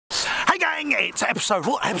gang, it's episode,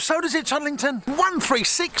 what episode is it, Chudlington?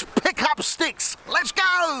 136, pick up sticks, let's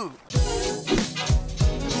go!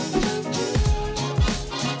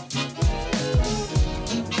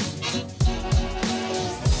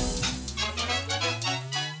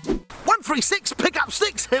 Pick up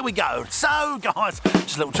sticks, here we go. So guys,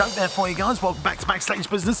 just a little joke there for you guys. Welcome back to Backstage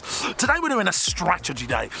Business. Today we're doing a strategy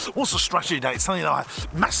day. What's a strategy day? It's something that I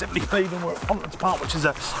massively believe in. We're at Pontiac's Park, which is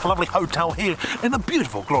a lovely hotel here in the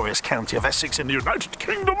beautiful, glorious county of Essex in the United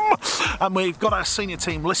Kingdom. And we've got our senior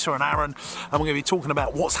team, Lissa and Aaron, and we're going to be talking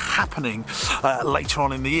about what's happening later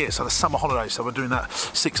on in the year. So the summer holidays, so we're doing that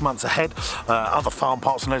 6 months ahead. Other farm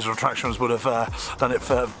parks and leisure attractions would have done it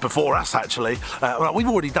before us, actually. Well, we've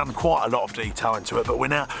already done quite a lot of detail into it, but we're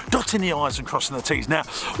now dotting the I's and crossing the T's. Now,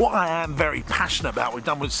 what I am very passionate about, we've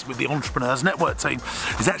done with the Entrepreneurs Network team,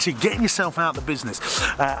 is actually getting yourself out of the business,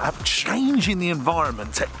 changing the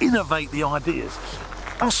environment to innovate the ideas.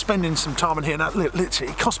 Us spending some time in here now,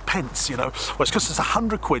 literally, it costs pence, you know. Well, it's cost us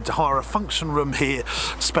 £100 to hire a function room here,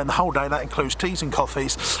 spend the whole day. That includes teas and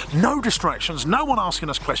coffees, no distractions, no one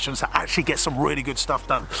asking us questions, to actually get some really good stuff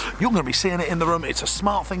done. You're going to be seeing it in the room. It's a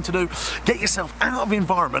smart thing to do. Get yourself out of the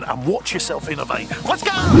environment and watch yourself innovate. Let's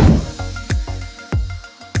go!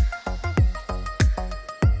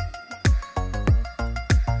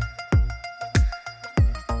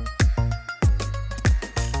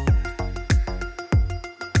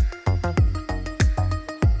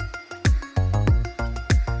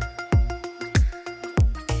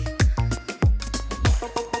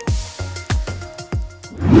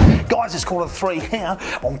 Guys, it's quarter to 3 here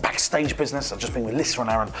on Backstage Business. I've just been with Lissa and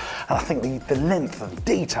Aaron, and I think the length and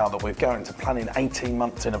detail that we've gone into planning 18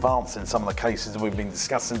 months in advance in some of the cases that we've been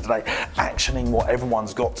discussing today, actioning what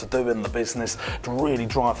everyone's got to do in the business to really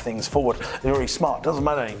drive things forward. They're really smart. Doesn't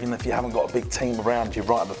matter even if you haven't got a big team around you,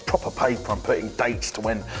 writing a proper paper and putting dates to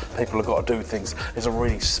when people have got to do things is a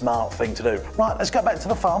really smart thing to do. Right, let's go back to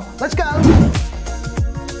the farm. Let's go!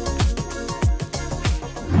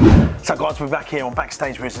 So guys, we're back here on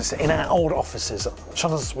Backstage Business in our old offices.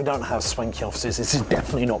 Chunners, we don't have swanky offices. This is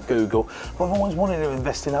definitely not Google. But I've always wanted to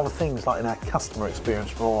invest in other things, like in our customer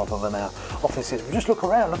experience rather than our offices. Just look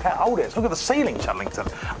around, look how old it is. Look at the ceiling, Chudlington.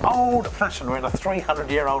 Old fashioned, we're in a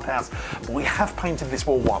 300-year-old house. But we have painted this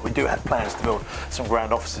wall white. We do have plans to build some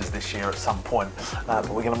grand offices this year at some point. But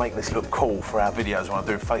we're going to make this look cool for our videos when I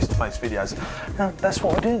do face-to-face videos. Now, that's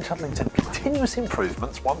what we're doing, Chudlington. Continuous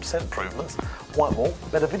improvements, 1% improvements, white wall,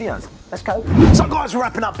 better videos. Let's go. So guys, we're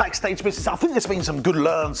wrapping up Backstage Business. I think there's been some good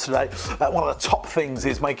learns today. One of the top things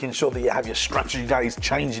is making sure that you have your strategy days,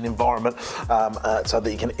 changing environment, so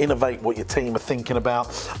that you can innovate what your team are thinking about,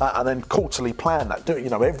 and then quarterly plan that. Do it, you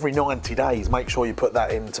know, every 90 days, make sure you put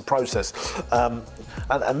that into process. And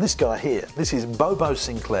this guy here, this is Bobo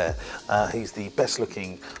Sinclair. He's the best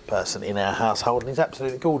looking person in our household, and he's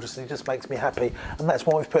absolutely gorgeous, and he just makes me happy, and that's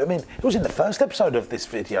why we've put him in. He was in the first episode of this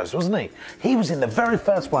video, wasn't he? He was in the very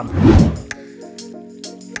first one.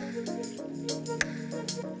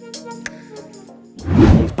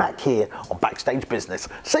 He's back here on Backstage Business.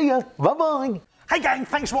 See ya, bye-bye. Hey gang,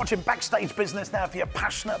 thanks for watching Backstage Business. Now, if you're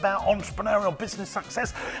passionate about entrepreneurial business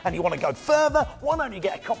success and you want to go further, why don't you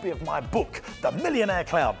get a copy of my book, The Millionaire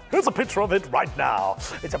Cloud? Here's a picture of it right now.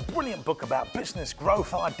 It's a brilliant book about business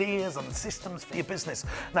growth ideas and systems for your business.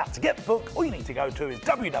 Now, to get the book, all you need to go to is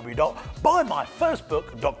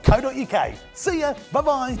www.buymyfirstbook.co.uk. See ya,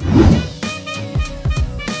 bye-bye.